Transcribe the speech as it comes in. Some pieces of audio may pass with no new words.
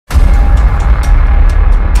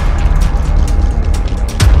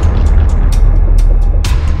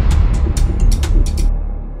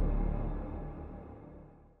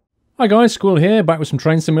Hi guys, Squirrel here, back with some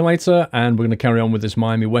Train Simulator, and we're going to carry on with this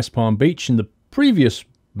Miami West Palm Beach. In the previous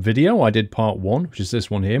video, I did part 1, which is this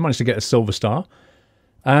one here, managed to get a silver star.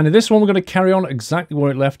 And in this one, we're going to carry on exactly where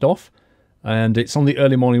it left off, and it's on the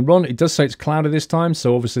early morning run. It does say it's cloudy this time,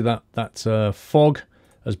 so obviously that fog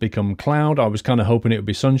has become cloud. I was kind of hoping it would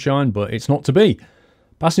be sunshine, but it's not to be.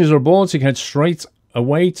 Passengers are aboard, so you can head straight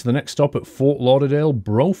away to the next stop at Fort Lauderdale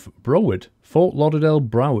Broward. Fort Lauderdale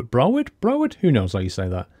Broward? Who knows how you say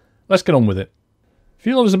that? Let's get on with it.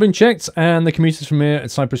 Fuel levels have been checked, and the commuters from here at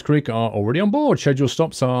Cypress Creek are already on board. Scheduled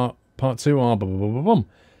stops are part 2 are blah, blah, blah, blah, blah.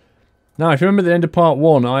 Now, if you remember the end of part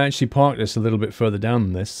 1, I actually parked this a little bit further down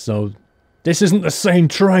than this, so this isn't the same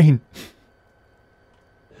train.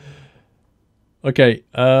 Okay,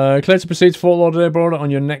 clear to proceed to Fort Lauderdale Broward on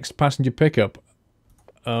your next passenger pickup.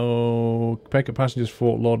 Oh, pick up passengers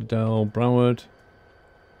Fort Lauderdale Broward.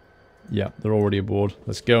 Yeah, they're already aboard.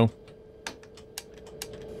 Let's go.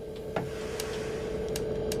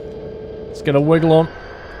 Let's get a wiggle on.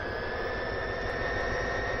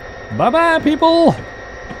 Bye-bye, people!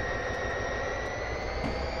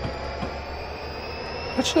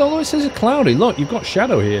 Actually, although it says it's cloudy, look, you've got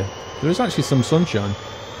shadow here. There is actually some sunshine.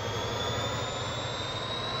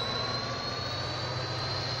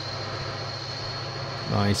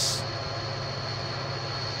 Nice.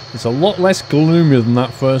 It's a lot less gloomy than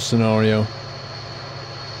that first scenario.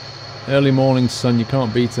 Early morning sun, you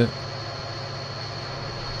can't beat it.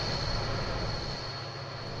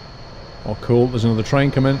 Oh, cool. There's another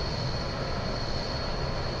train coming. I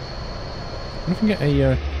wonder if I can get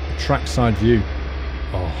a trackside view.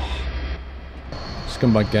 Oh.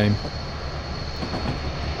 Scumbag game.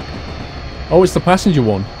 Oh, it's the passenger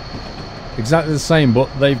one. Exactly the same, but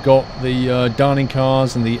they've got the dining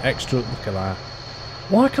cars and the extra... Look at that.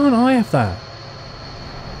 Why can't I have that?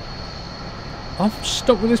 I'm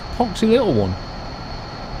stuck with this poxy little one.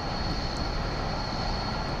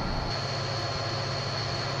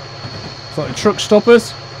 It's like the truck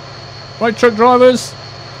stoppers. Right, truck drivers.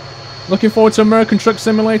 Looking forward to American Truck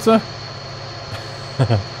Simulator.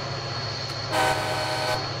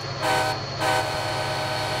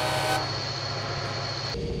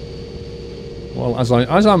 Well, as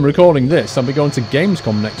I'm recording this, I'll be going to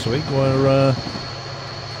Gamescom next week, where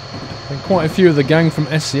quite a few of the gang from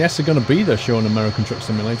SCS are going to be there showing American Truck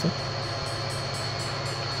Simulator.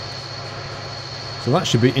 So that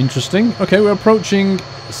should be interesting. Okay, we're approaching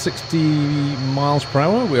 60 miles per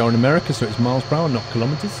hour. We are in America, so it's miles per hour, not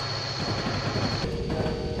kilometers.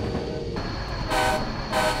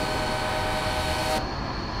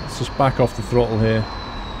 Let's just back off the throttle here,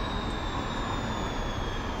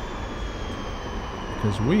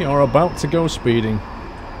 because we are about to go speeding.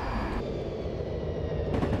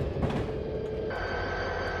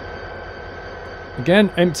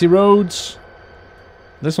 Again, empty roads.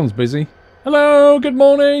 This one's busy. Hello, good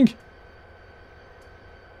morning.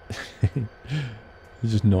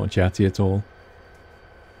 He's just not chatty at all.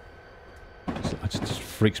 It just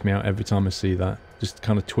freaks me out every time I see that. Just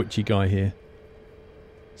kind of twitchy guy here.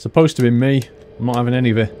 Supposed to be me. I'm not having any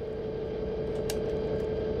of it.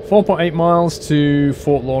 4.8 miles to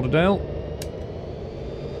Fort Lauderdale.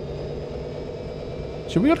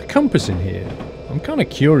 Should we got a compass in here? I'm kind of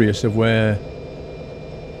curious of where...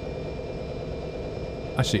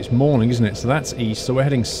 Actually, it's morning, isn't it? So that's east, so we're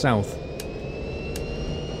heading south.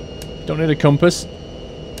 Don't need a compass.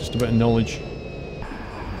 Just a bit of knowledge.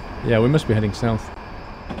 Yeah, we must be heading south.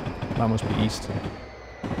 That must be east.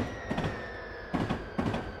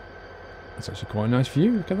 That's actually quite a nice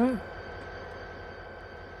view. Look at that.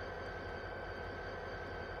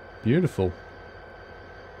 Beautiful.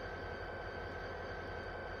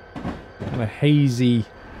 Kind of hazy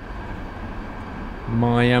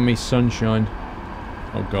Miami sunshine.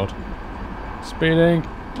 Oh god. Speeding.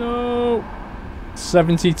 No.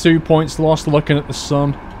 72 points lost looking at the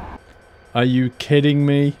sun. Are you kidding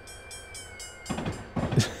me?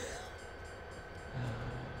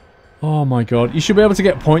 Oh my god. You should be able to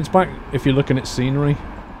get points back if you're looking at scenery.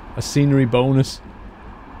 A scenery bonus.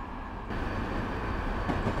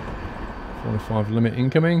 45 limit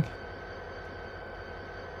incoming.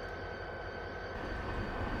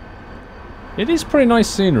 It is pretty nice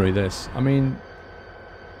scenery, this. I mean...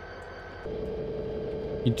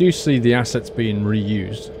 You do see the assets being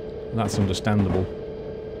reused. That's understandable.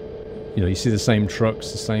 You know, you see the same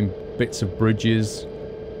trucks, the same bits of bridges.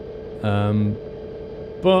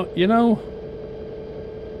 But, you know,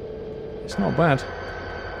 it's not bad.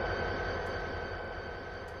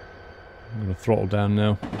 I'm going to throttle down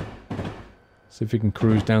now. See if we can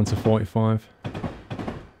cruise down to 45.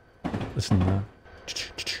 Listen to that. 'Ch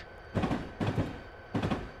 -ch -ch -ch.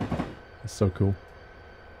 That's so cool.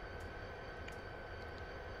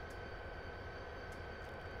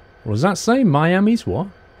 What does that say? Miami's what?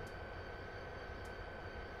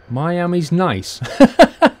 Miami's nice.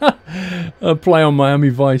 A play on Miami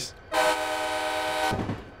Vice.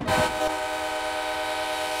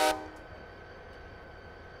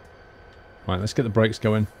 Right, let's get the brakes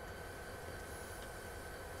going.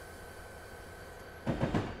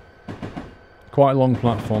 Quite a long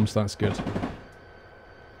platform, so that's good.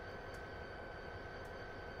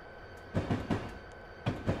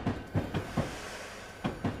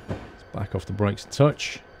 Let's back off the brakes a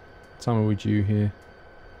touch. What time are we due here?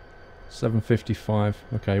 7:55.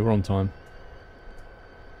 Okay, we're on time.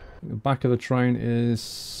 The back of the train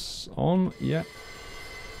is on. Yeah.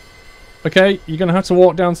 Okay, you're going to have to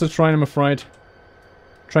walk down to the train, I'm afraid.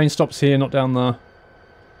 Train stops here, not down there.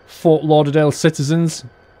 Fort Lauderdale citizens.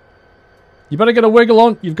 You better get a wiggle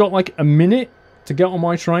on. You've got like a minute to get on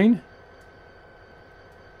my train.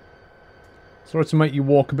 Sorry to make you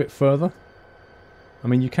walk a bit further. I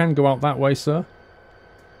mean, you can go out that way, sir.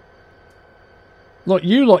 Look,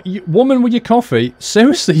 you woman with your coffee.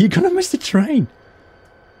 Seriously, you're going to miss the train.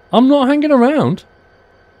 I'm not hanging around.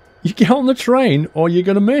 You get on the train or you're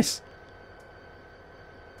going to miss.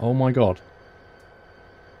 Oh my god.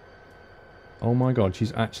 Oh my god,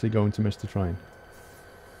 she's actually going to miss the train.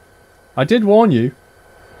 I did warn you.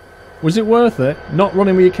 Was it worth it? Not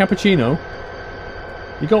running with your cappuccino?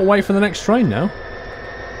 You got to wait for the next train now.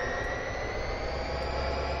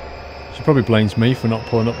 She probably blames me for not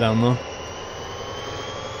pulling up down there.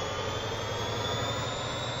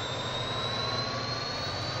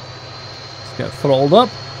 Let's get throttled up.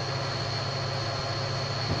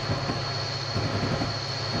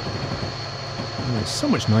 Oh, it's so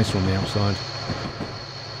much nicer on the outside.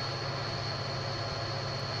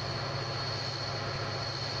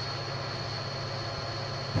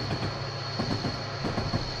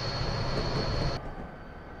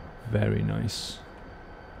 Very nice.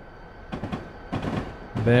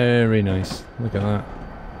 Very nice. Look at that.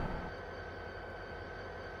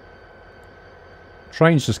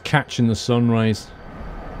 Train's just catching the sun rays.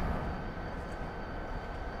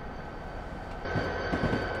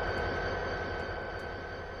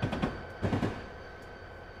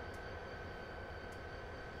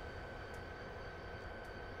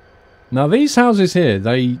 Now these houses here,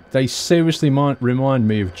 they seriously might remind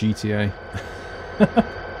me of GTA.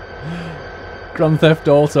 Grand Theft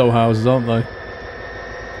Auto houses, aren't they?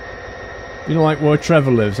 You know, like where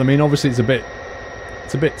Trevor lives. I mean, obviously it's a bit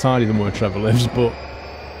tidier than where Trevor lives, but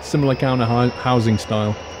similar kind of housing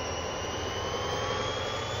style.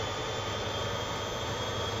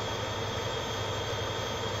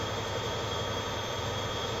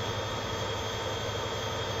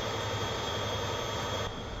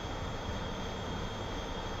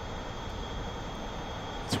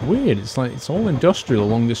 It's weird. It's like it's all industrial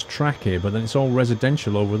along this track here, but then it's all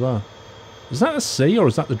residential over there. Is that the sea or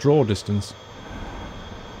is that the draw distance?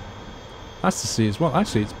 That's the sea as well.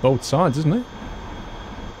 Actually, it's both sides, isn't it?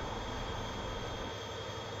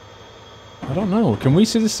 I don't know. Can we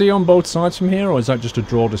see the sea on both sides from here, or is that just a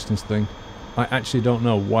draw distance thing? I actually don't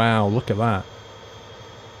know. Wow, look at that.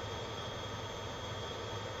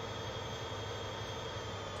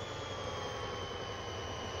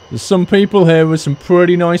 There's some people here with some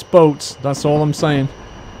pretty nice boats. That's all I'm saying.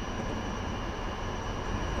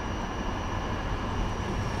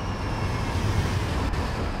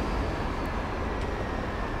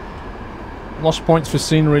 Lost points for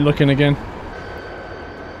scenery looking again.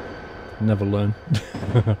 Never learn.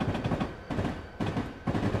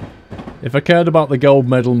 If I cared about the gold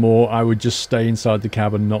medal more, I would just stay inside the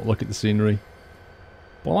cab and not look at the scenery.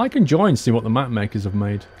 Well, I can join and see what the map makers have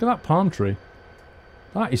made. Look at that palm tree.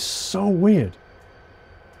 That is so weird.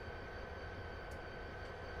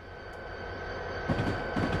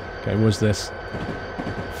 Okay, where's this?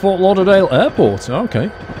 Fort Lauderdale Airport.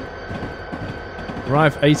 Okay.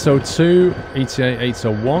 Arrive 8:02, ETA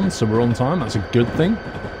 8:01, so we're on time. That's a good thing.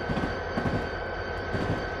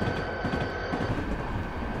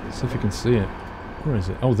 Let's see if you can see it. Where is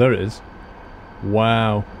it? Oh, there it is.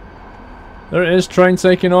 Wow. There it is. Train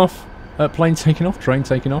taking off. Plane taking off. Train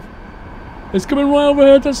taking off. It's coming right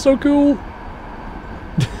overhead. That's so cool.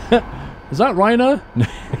 Is that Ryanair?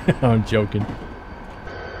 I'm joking.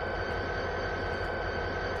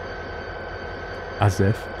 As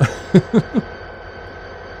if.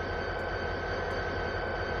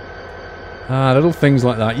 Little things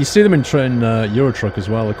like that. You see them in Eurotruck as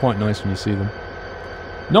well. They're quite nice when you see them.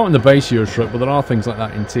 Not in the base Eurotruck, but there are things like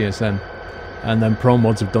that in TSN. And then Pro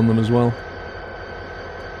Mods have done them as well.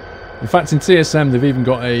 In fact, in TSM, they've even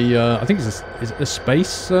got a, I think it's a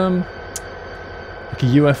space, like a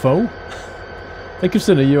UFO? They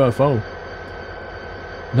consider a UFO.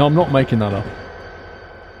 No, I'm not making that up.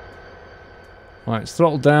 Right, it's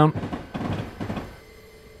throttled down.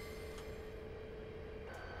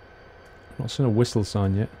 Not seen a whistle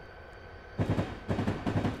sign yet.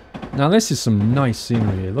 Now this is some nice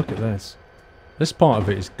scenery here. Look at this. This part of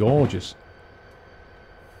it is gorgeous.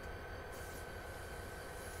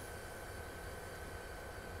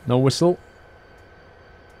 No whistle.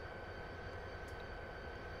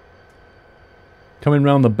 Coming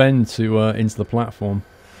round the bend to into the platform.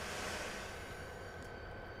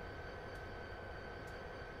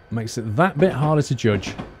 Makes it that bit harder to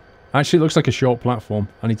judge. Actually, it looks like a short platform.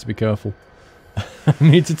 I need to be careful. I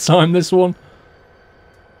need to time this one.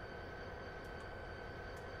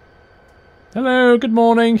 Hello, good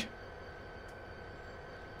morning.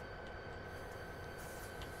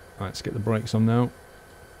 Right, let's get the brakes on now.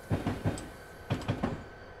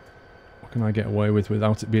 What can I get away with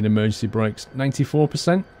without it being emergency brakes?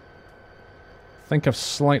 94%? I think I've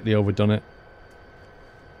slightly overdone it.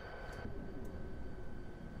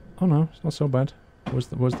 Oh no, it's not so bad. Where's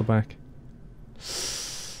the back?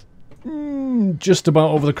 Just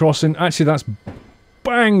about over the crossing. Actually, that's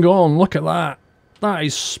bang on. Look at that. That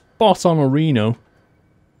is spot on a Reno.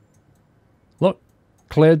 Look,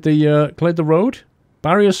 cleared the road.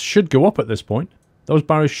 Barriers should go up at this point. Those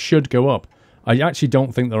barriers should go up. I actually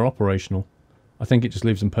don't think they're operational. I think it just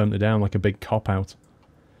leaves them permanently down like a big cop-out.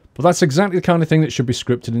 But that's exactly the kind of thing that should be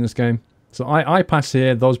scripted in this game. So I pass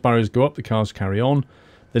here, those barriers go up, the cars carry on.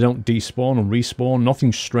 They don't despawn and respawn.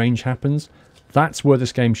 Nothing strange happens. That's where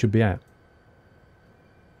this game should be at.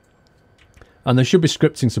 And there should be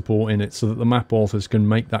scripting support in it so that the map authors can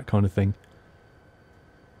make that kind of thing.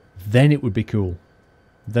 Then it would be cool.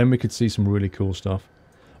 Then we could see some really cool stuff.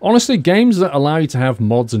 Honestly, games that allow you to have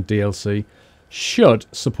mods and DLC should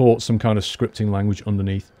support some kind of scripting language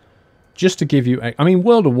underneath. Just to give you... I mean,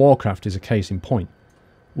 World of Warcraft is a case in point.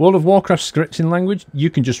 World of Warcraft scripting language, you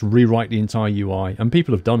can just rewrite the entire UI. And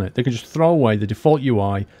people have done it. They can just throw away the default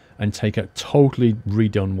UI and take a totally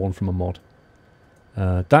redone one from a mod.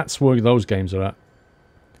 That's where those games are at.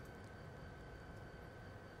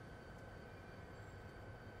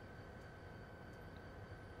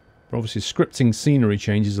 But obviously scripting scenery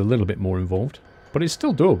change is a little bit more involved. But it's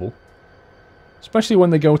still doable. Especially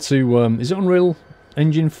when they go to... is it Unreal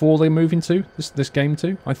Engine 4 they're moving to? This game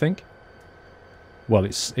to, I think? Well,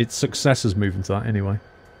 its successors moving to that anyway.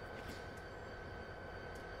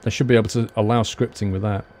 They should be able to allow scripting with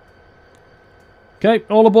that. Okay,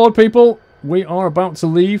 all aboard, people. We are about to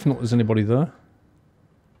leave. Not that there's anybody there.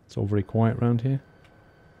 It's all very quiet around here.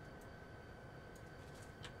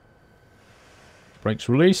 Brakes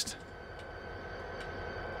released.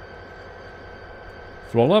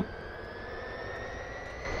 Throttle up.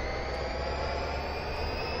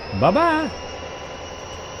 Bye-bye.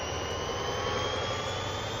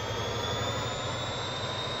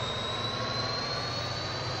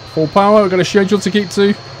 Full power, we've got a schedule to keep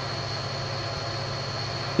to.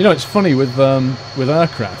 You know, it's funny with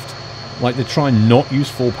aircraft, like they try and not use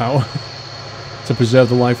full power to preserve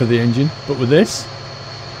the life of the engine. But with this,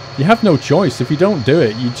 you have no choice. If you don't do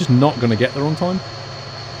it, you're just not going to get there on time.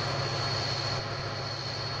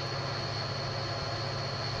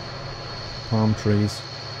 Palm trees.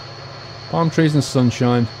 Palm trees and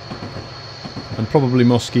sunshine. And probably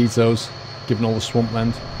mosquitoes, given all the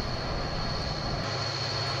swampland.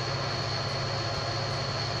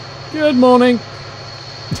 Good morning!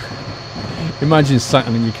 Imagine sat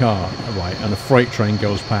in your car, right, and a freight train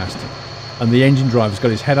goes past, and the engine driver's got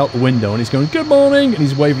his head out the window and he's going, "Good morning!" and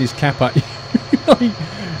he's waving his cap at you. Like,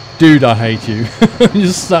 dude, I hate you. You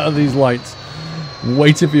just sat at these lights,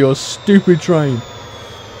 waiting for your stupid train.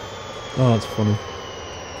 Oh, that's funny.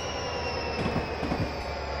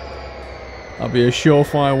 That'd be a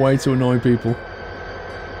surefire way to annoy people.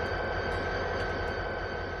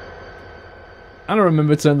 And I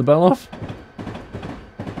remember to turn the bell off.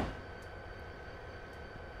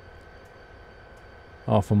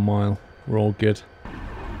 Half a mile. We're all good.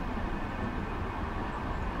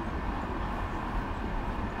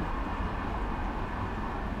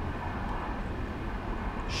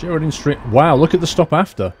 Sheridan Street. Wow, look at the stop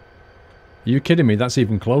after. Are you kidding me? That's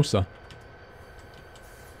even closer.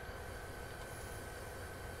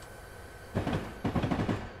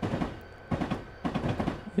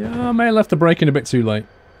 Yeah, I may have left the brake in a bit too late.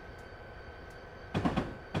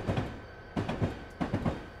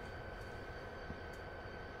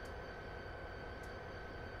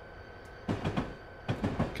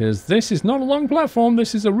 Because this is not a long platform,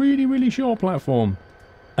 this is a really, really short platform.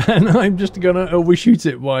 And I'm just going to overshoot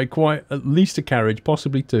it by quite at least a carriage,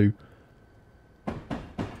 possibly two.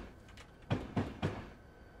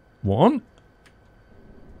 One.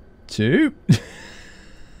 2.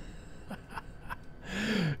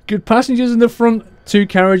 Good passengers in the front 2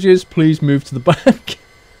 carriages, please move to the back.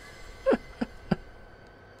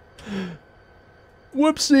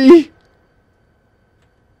 Whoopsie!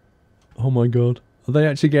 Oh my god. Are they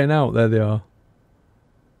actually getting out? There they are.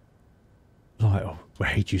 Like, oh, I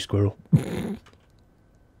hate you, squirrel.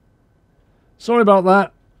 Sorry about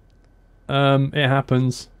that. It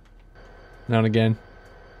happens. Now and again.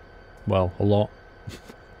 Well, a lot.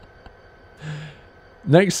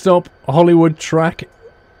 Next stop, Hollywood track.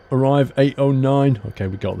 Arrive 8:09. Okay,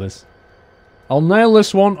 we got this. I'll nail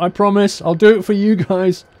this one, I promise. I'll do it for you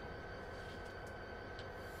guys.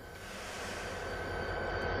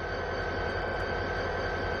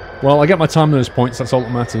 Well, I get my time in those points, that's all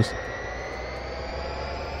that matters.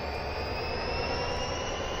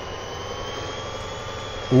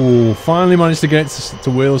 Ooh, finally managed to get it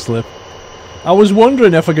to wheel slip. I was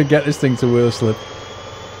wondering if I could get this thing to wheel slip.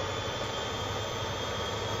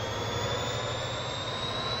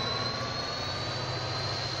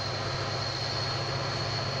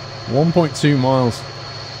 .2 miles.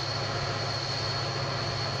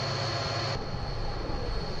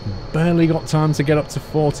 Barely got time to get up to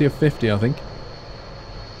 40 or 50, I think.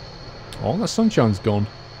 Oh, that sunshine's gone.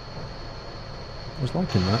 I was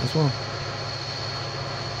liking that as well.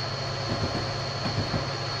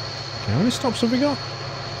 Okay, how many stops have we got?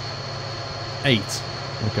 8.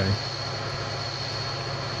 Okay.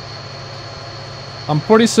 I'm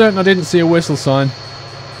pretty certain I didn't see a whistle sign.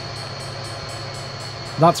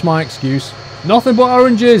 That's my excuse. Nothing but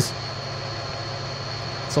oranges!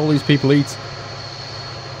 That's all these people eat.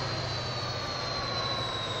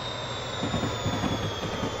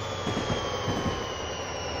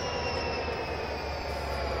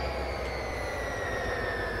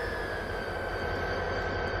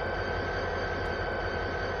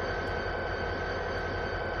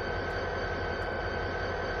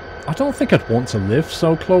 I don't think I'd want to live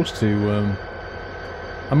so close to...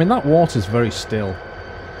 I mean, that water's very still.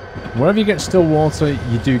 Wherever you get still water,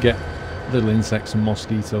 you do get little insects and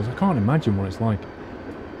mosquitoes. I can't imagine what it's like.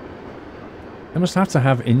 They must have to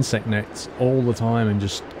have insect nets all the time and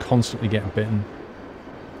just constantly get bitten.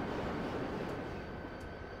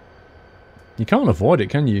 You can't avoid it,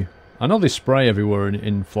 can you? I know they spray everywhere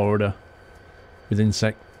in Florida with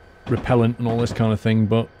insect repellent and all this kind of thing,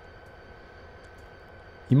 but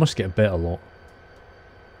you must get bit a lot.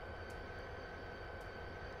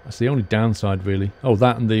 That's the only downside, really. Oh,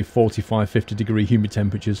 that and the 45, 50 degree humid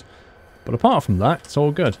temperatures. But apart from that, it's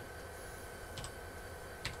all good.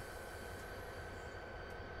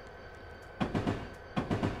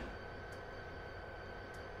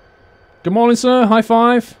 Good morning, sir. High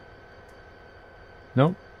five.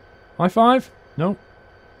 No. High five? No.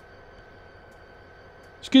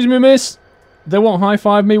 Excuse me, miss. They won't high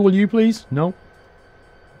five me, will you please? No.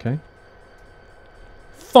 Okay.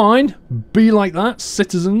 Fine. Be like that,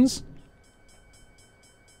 citizens.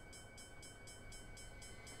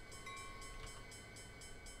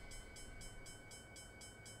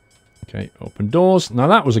 Okay, open doors. Now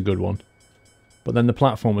that was a good one. But then the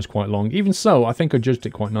platform was quite long. Even so, I think I judged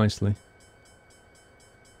it quite nicely.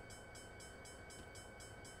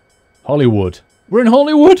 Hollywood. We're in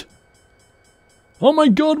Hollywood! Oh my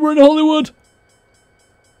god, we're in Hollywood!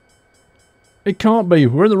 It can't be.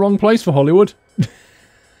 We're in the wrong place for Hollywood.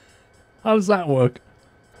 How does that work?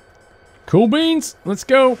 Cool beans. Let's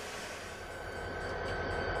go.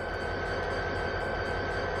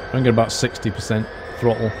 I'm getting about 60%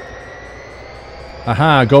 throttle.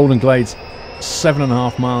 Aha, Golden Glades.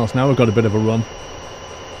 7.5 miles. Now we've got a bit of a run.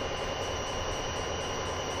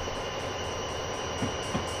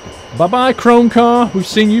 Bye-bye, Chrome car. We've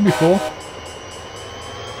seen you before.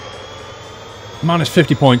 Minus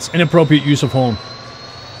 50 points. Inappropriate use of horn.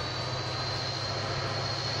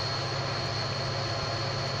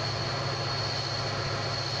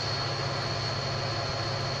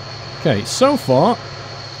 Okay, so far,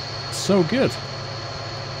 so good.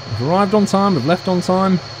 We've arrived on time, we've left on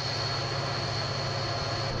time.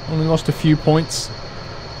 Only lost a few points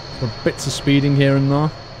for bits of speeding here and there.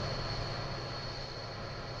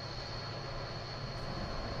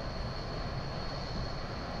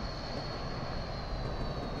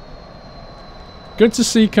 Good to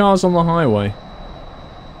see cars on the highway.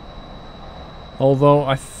 Although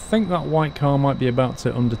I think that white car might be about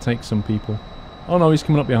to undertake some people. Oh no, he's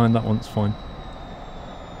coming up behind that one, it's fine.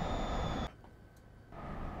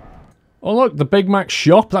 Oh look, the Big Mac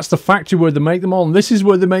shop. That's the factory where they make them all. And this is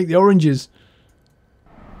where they make the oranges.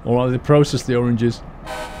 Or they process the oranges.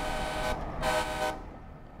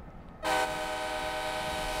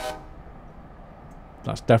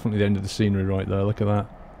 That's definitely the end of the scenery right there, look at that.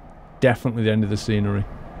 definitely the end of the scenery.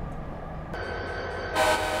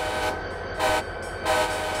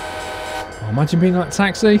 Oh, imagine being that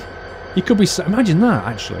taxi. You could be... Imagine that,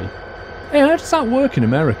 actually. Hey, how does that work in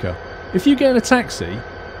America? If you get in a taxi...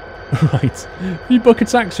 Right. You book a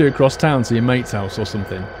taxi across town to your mate's house or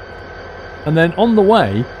something. And then on the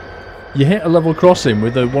way, you hit a level crossing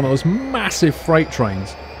with one of those massive freight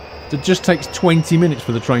trains that just takes 20 minutes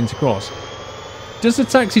for the train to cross. Does the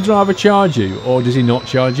taxi driver charge you, or does he not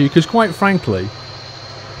charge you? Because quite frankly,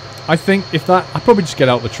 I think if that... I'd probably just get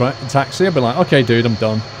out the taxi. I'd be like, okay, dude, I'm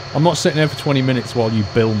done. I'm not sitting there for 20 minutes while you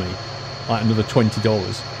bill me like another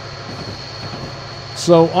 $20.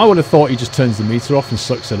 So I would have thought he just turns the meter off and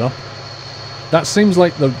sucks it up. That seems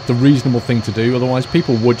like the reasonable thing to do, otherwise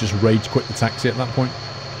people would just rage quit the taxi at that point.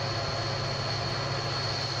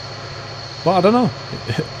 But I don't know.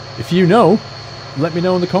 If you know, let me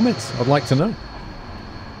know in the comments. I'd like to know.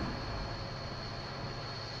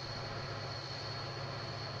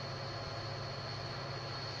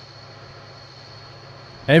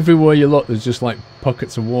 Everywhere you look, there's just like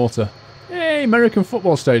pockets of water. Hey, American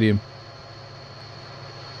football stadium.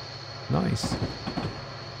 Nice.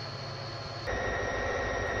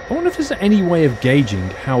 I wonder if there's any way of gauging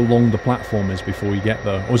how long the platform is before you get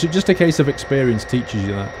there. Or is it just a case of experience teaches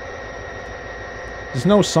you that? There's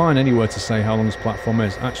no sign anywhere to say how long this platform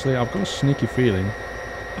is. Actually, I've got a sneaky feeling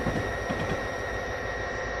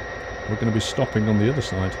we're going to be stopping on the other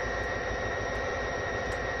side.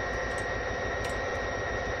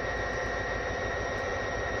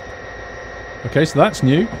 Okay, so that's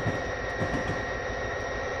new.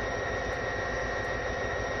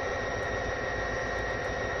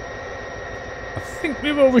 I think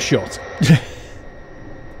we've overshot.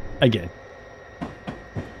 Again.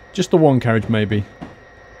 Just the one carriage, maybe.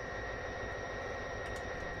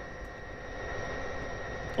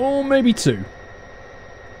 Or maybe two.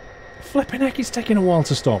 Flipping heck, it's taking a while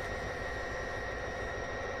to stop.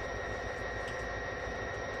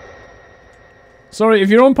 Sorry, if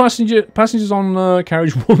you're on passengers on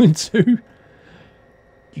carriage 1 and 2,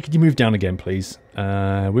 could you move down again, please?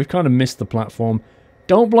 We've kind of missed the platform.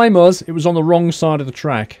 Don't blame us, it was on the wrong side of the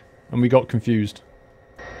track, and we got confused.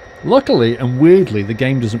 Luckily, and weirdly, the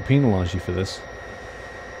game doesn't penalise you for this.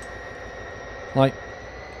 Like,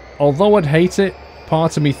 although I'd hate it,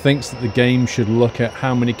 part of me thinks that the game should look at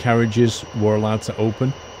how many carriages were allowed to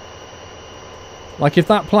open. Like, if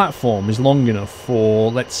that platform is long enough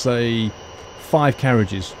for, let's say, 5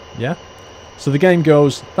 carriages, yeah? So the game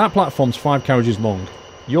goes, that platform's 5 carriages long.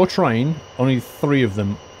 Your train, only 3 of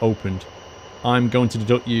them opened. I'm going to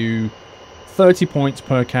deduct you 30 points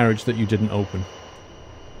per carriage that you didn't open.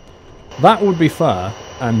 That would be fair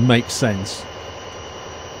and make sense.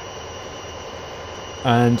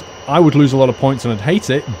 And I would lose a lot of points and I'd hate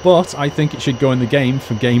it, but I think it should go in the game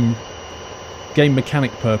for game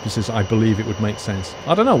mechanic purposes. I believe it would make sense.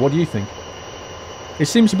 I don't know, what do you think? It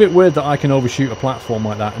seems a bit weird that I can overshoot a platform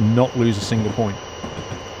like that and not lose a single point.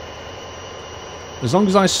 As long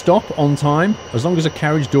as I stop on time, as long as a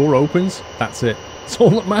carriage door opens, that's it. That's all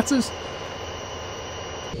that matters.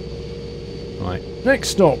 Right, next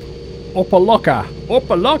stop. Opaloka.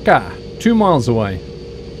 Opaloka! 2 miles away.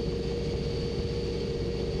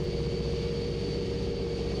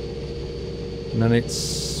 And then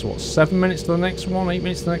it's, what, 7 minutes to the next one? 8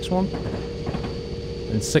 minutes to the next one?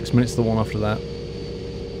 And 6 minutes to the one after that.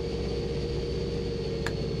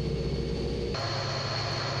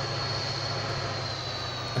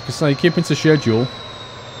 Like I say, keeping to schedule.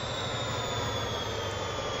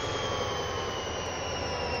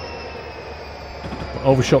 But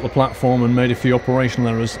overshot the platform and made a few operational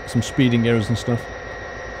errors, some speeding errors and stuff.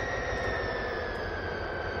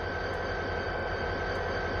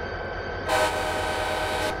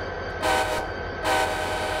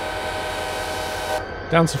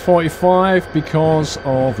 Down to 45 because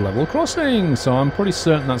of level crossing, so I'm pretty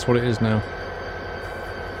certain that's what it is now.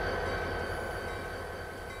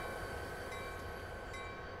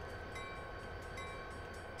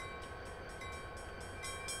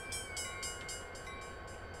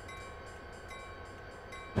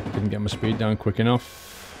 Didn't get my speed down quick enough.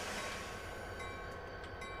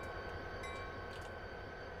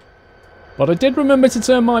 But I did remember to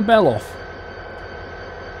turn my bell off.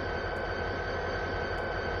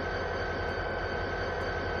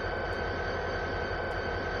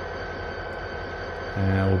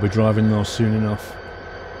 Yeah, we'll be driving those soon enough.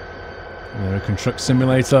 American Truck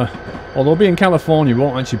Simulator. Although being in California, we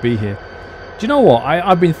won't actually be here. Do you know what?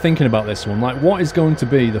 I've been thinking about this one. Like, what is going to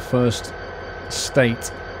be the first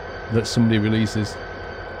state that somebody releases?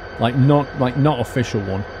 Like not official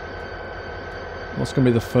one. What's going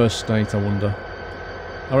to be the first state, I wonder?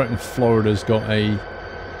 I reckon Florida's got a...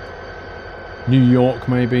 New York,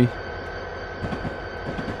 maybe.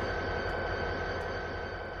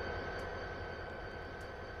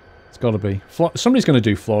 It's got to be. Somebody's going to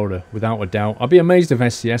do Florida, without a doubt. I'd be amazed if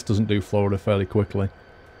SCS doesn't do Florida fairly quickly.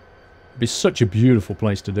 It'd be such a beautiful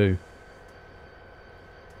place to do.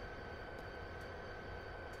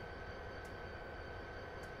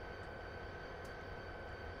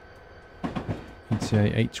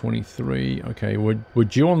 ETA 8:23. Okay, we're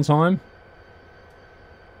due on time.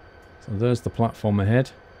 So there's the platform ahead.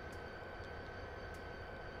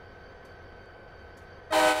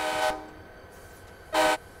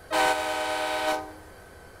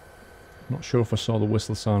 Not sure if I saw the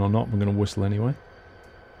whistle sign or not, but I'm going to whistle anyway.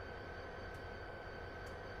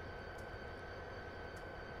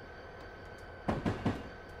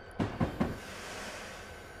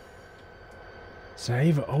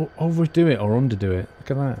 Save, overdo it or underdo it.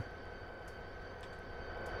 Look at that.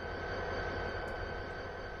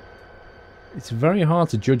 It's very hard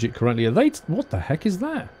to judge it correctly. Are they... What the heck is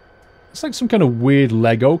that? It's like some kind of weird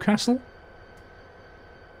Lego castle.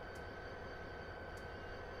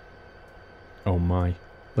 Oh my.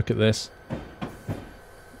 Look at this.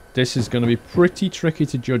 This is going to be pretty tricky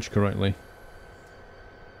to judge correctly.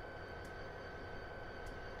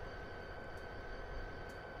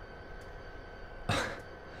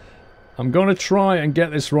 I'm going to try and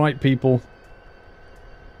get this right, people.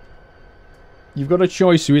 You've got a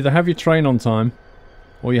choice. You either have your train on time,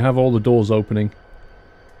 or you have all the doors opening.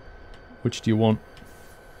 Which do you want?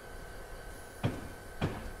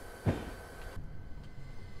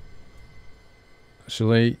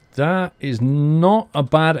 Actually, that is not a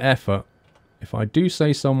bad effort, if I do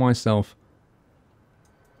say so myself.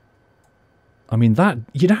 I mean, that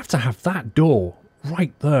you'd have to have that door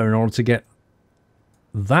right there in order to get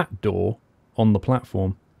that door on the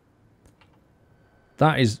platform.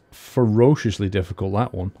 That is ferociously difficult,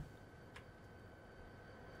 that one.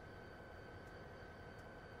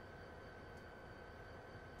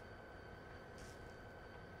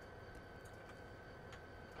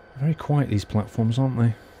 Very quiet, these platforms, aren't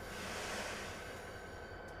they?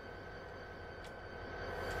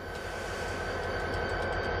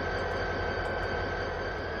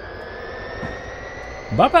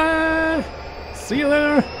 Bye-bye! See you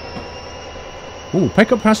later! Ooh,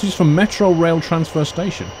 pick up passengers from Metro Rail Transfer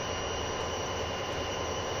Station.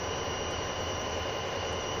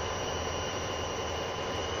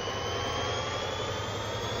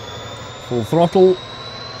 Full throttle.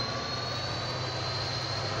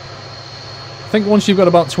 I think once you've got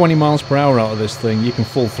about 20 miles per hour out of this thing, you can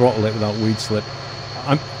full throttle it without weed slip.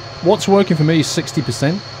 What's working for me is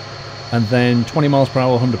 60%, and then 20 miles per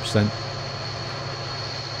hour, 100%.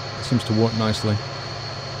 It seems to work nicely.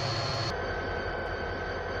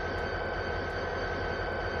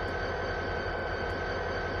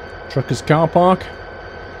 Truckers Car Park.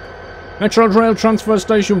 Metro Rail Transfer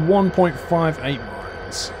Station, 1.58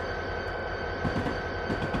 miles.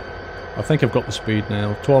 I think I've got the speed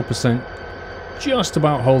now. 12%. Just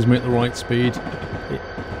about holds me at the right speed. It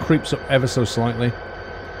creeps up ever so slightly.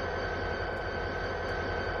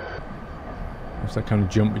 It's that kind of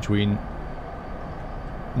jump between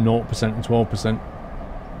 0% and 12%.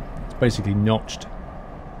 It's basically notched.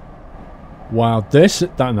 Wow,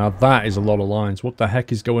 now that is a lot of lines. What the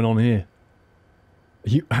heck is going on here? Are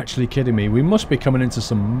you actually kidding me? We must be coming into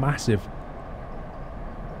some massive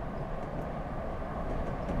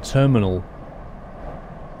terminal,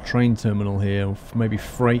 train terminal here, maybe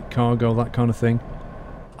freight, cargo, that kind of thing.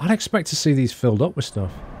 I'd expect to see these filled up with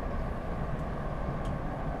stuff.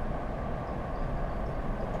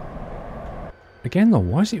 Again though,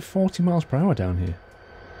 why is it 40 miles per hour down here?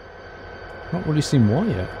 Not really seen why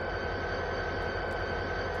yet.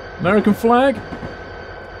 American flag.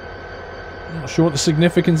 Not sure what the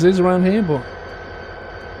significance is around here, but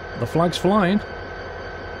the flag's flying.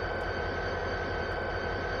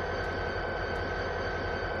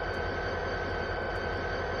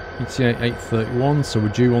 ETA 8:31, so we're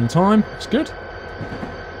due on time. It's good.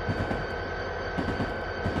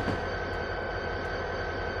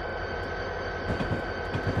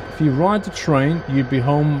 If you ride the train, you'd be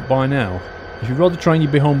home by now. If you rode the train,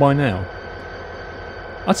 you'd be home by now.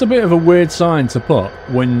 That's a bit of a weird sign to put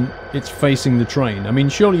when it's facing the train. I mean,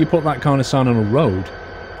 surely you put that kind of sign on a road,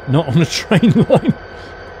 not on a train line.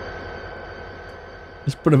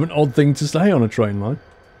 It's a bit of an odd thing to say on a train line.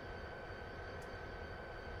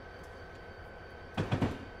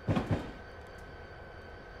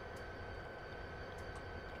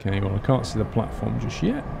 Okay, well, I can't see the platform just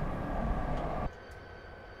yet.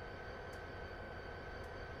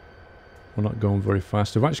 We're not going very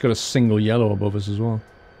fast. We've actually got a single yellow above us as well.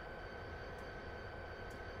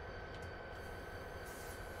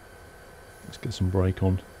 Let's get some brake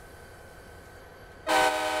on.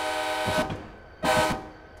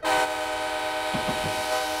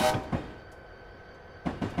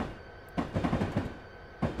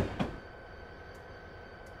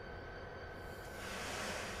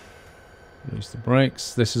 Release the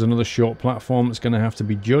brakes. This is another short platform that's going to have to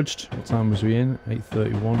be judged. What time was we in?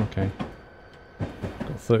 8:31. Okay.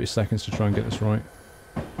 Got 30 seconds to try and get this right.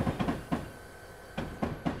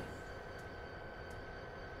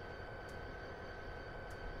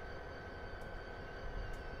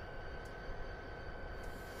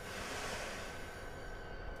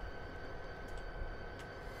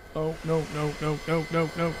 Oh, no, no, no, no, no,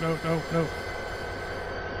 no, no, no, no.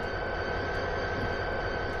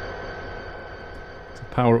 To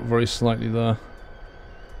power up very slightly there.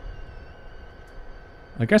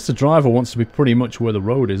 I guess the driver wants to be pretty much where the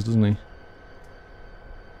road is, doesn't he?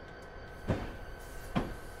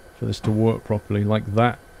 For this to work properly, like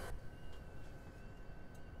that.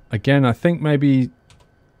 Again, I think maybe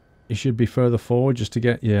he should be further forward just to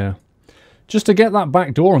get, yeah. Just to get that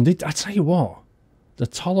back door on. I tell you what. The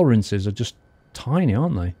tolerances are just tiny,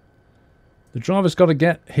 aren't they? The driver's got to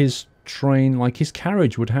get his train, like his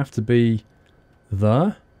carriage would have to be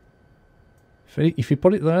there. If you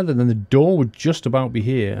put it there, then the door would just about be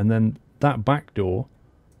here, and then that back door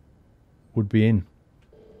would be in.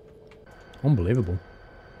 Unbelievable.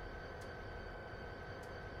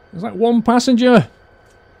 There's like one passenger.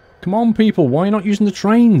 Come on, people, why are you not using the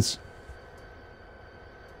trains?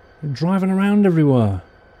 You're driving around everywhere.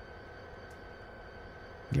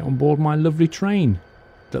 Get on board my lovely train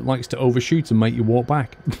that likes to overshoot and make you walk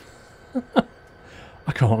back.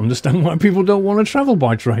 I can't understand why people don't want to travel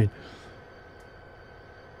by train.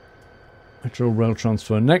 Metro rail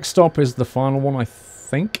transfer. Next stop is the final one, I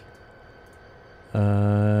think.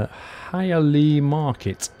 Hazy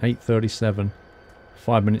Market, 8:37.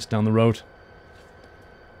 5 minutes down the road.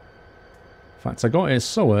 In fact, I got here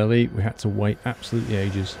so early, we had to wait absolutely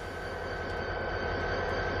ages.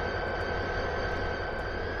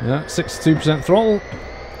 Yeah, 62% throttle.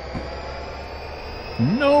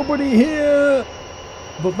 Nobody here!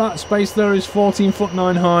 But that space there is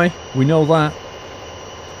 14'9" high. We know that.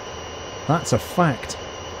 That's a fact.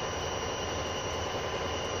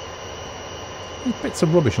 There's bits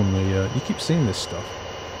of rubbish on the... you keep seeing this stuff.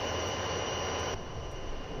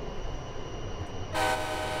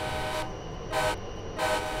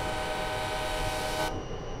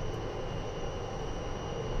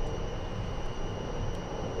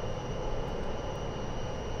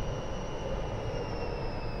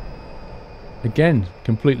 Again,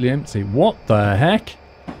 completely empty. What the heck?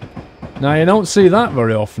 Now, you don't see that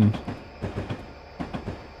very often.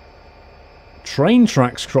 Train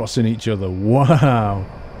tracks crossing each other. Wow.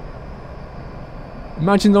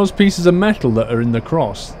 Imagine those pieces of metal that are in the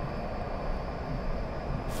cross.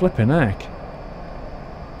 Flipping heck.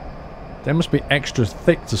 They must be extra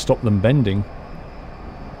thick to stop them bending.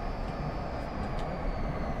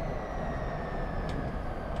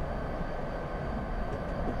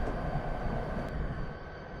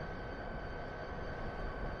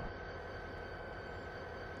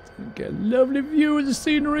 Get a lovely view of the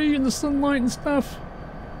scenery and the sunlight and stuff.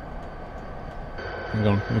 Hang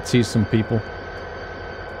on, let me tease some people.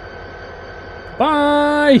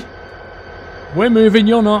 Bye! We're moving,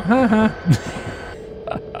 you're not. Haha.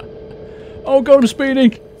 Oh god, I'm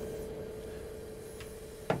speeding!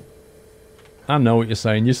 I know what you're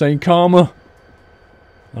saying. You're saying karma.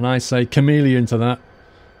 And I say chameleon to that.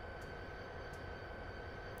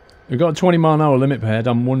 We've got a 20-mile-an-hour limit ahead.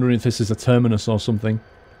 I'm wondering if this is a terminus or something.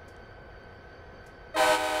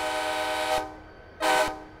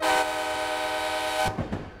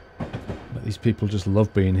 These people just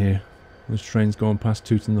love being here. There's trains going past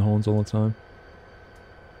tooting the horns all the time.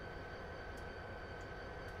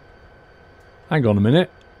 Hang on a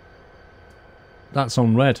minute. That's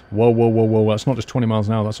on red. Whoa, whoa, whoa, whoa. That's not just 20 miles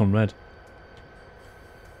an hour, that's on red.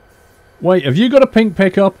 Wait, have you got a pink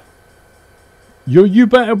pickup? You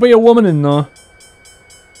better be a woman in there.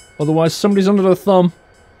 Otherwise somebody's under the thumb.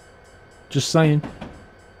 Just saying.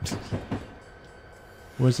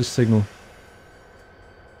 Where's the signal?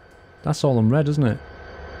 That's all on red, isn't it?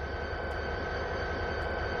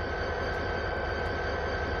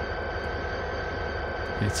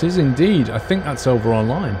 It is indeed. I think that's over our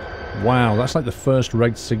line. Wow, that's like the first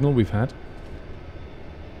red signal we've had.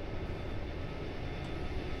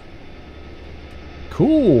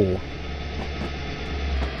 Cool.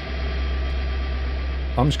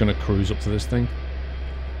 I'm just going to cruise up to this thing.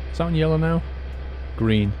 Is that on yellow now?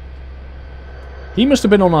 Green. He must have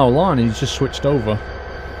been on our line and he's just switched over.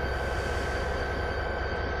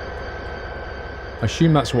 I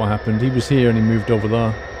assume that's what happened. He was here and he moved over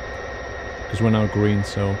there. Because we're now green,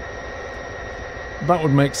 so... that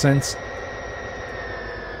would make sense.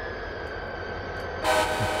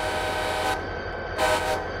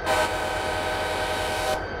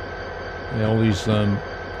 Yeah, all these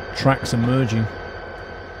tracks are merging.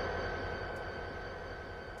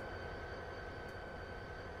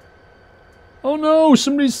 Oh no!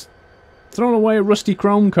 Somebody's thrown away a rusty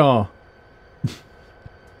chrome car.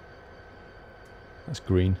 That's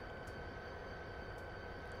green.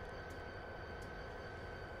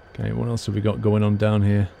 Okay, what else have we got going on down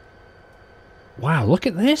here? Wow, look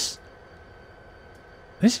at this!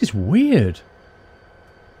 This is weird.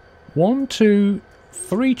 1, 2,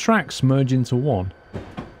 3 tracks merge into one.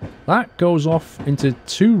 That goes off into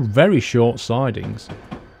 2 very short sidings.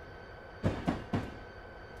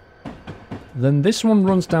 Then this one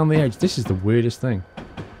runs down the edge. This is the weirdest thing.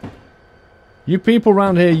 You people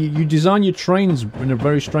around here, you design your trains in a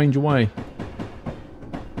very strange way.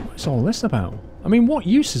 What's all this about? I mean, what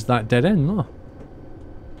use is that dead end, though?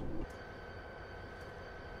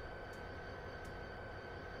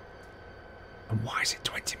 And why is it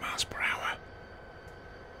 20 miles per hour?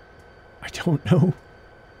 I don't know.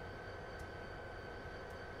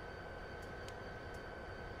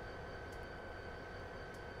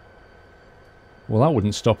 Well, that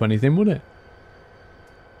wouldn't stop anything, would it?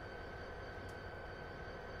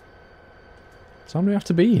 So how many have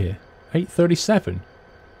to be here? 8:37.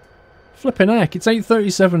 Flipping heck, it's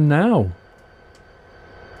 8:37 now.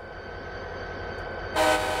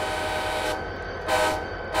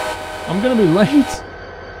 I'm gonna be late.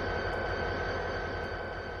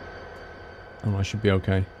 Oh, I should be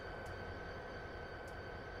okay.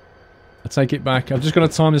 I take it back. I've just got to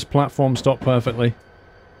time this platform stop perfectly.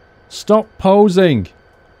 Stop posing!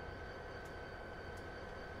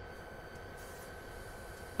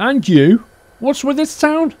 And you? What's with this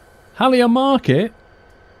town? Hallier Market?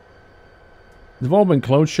 They've all been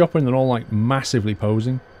clothes shopping, they're all like massively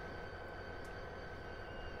posing.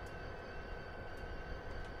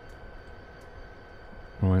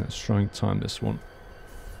 Right, let's try and time this one.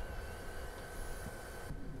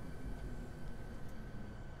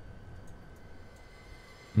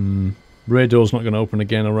 Rear door's not going to open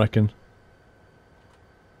again, I reckon.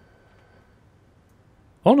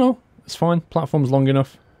 Oh no, it's fine. Platform's long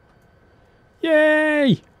enough.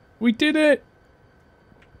 Yay! We did it!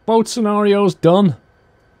 Both scenarios done.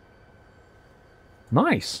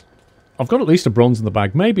 Nice. I've got at least a bronze in the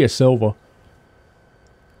bag, maybe a silver.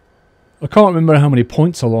 I can't remember how many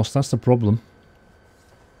points I lost, that's the problem.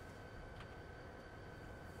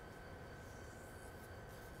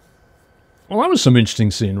 Well, that was some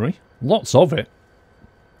interesting scenery. Lots of it.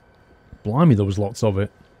 Blimey, there was lots of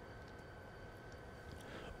it.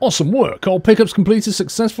 Awesome work. All pickups completed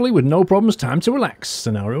successfully with no problems. Time to relax.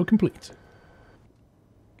 Scenario complete.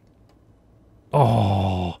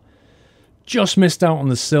 Oh. Just missed out on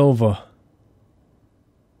the silver.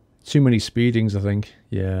 Too many speedings, I think.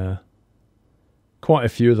 Yeah. Quite a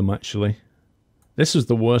few of them, actually. This is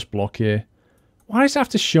the worst block here. Why does it have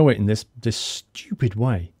to show it in this stupid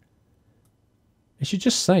way? It should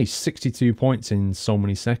just say 62 points in so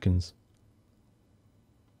many seconds.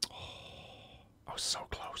 Oh, I was so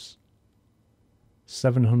close.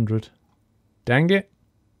 700. Dang it.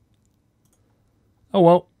 Oh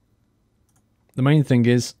well. The main thing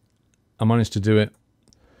is, I managed to do it.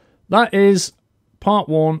 That is part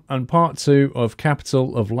 1 and part 2 of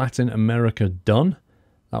Capital of Latin America done.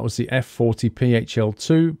 That was the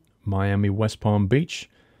F40PHL-2, Miami, West Palm Beach.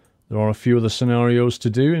 There are a few other scenarios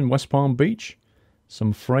to do in West Palm Beach.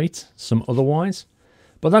 Some freight, some otherwise.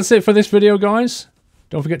 But that's it for this video, guys.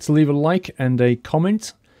 Don't forget to leave a like and a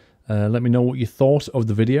comment. Let me know what you thought of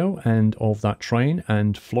the video and of that train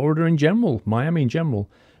and Florida in general, Miami in general.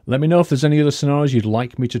 Let me know if there's any other scenarios you'd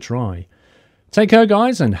like me to try. Take care,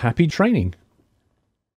 guys, and happy training.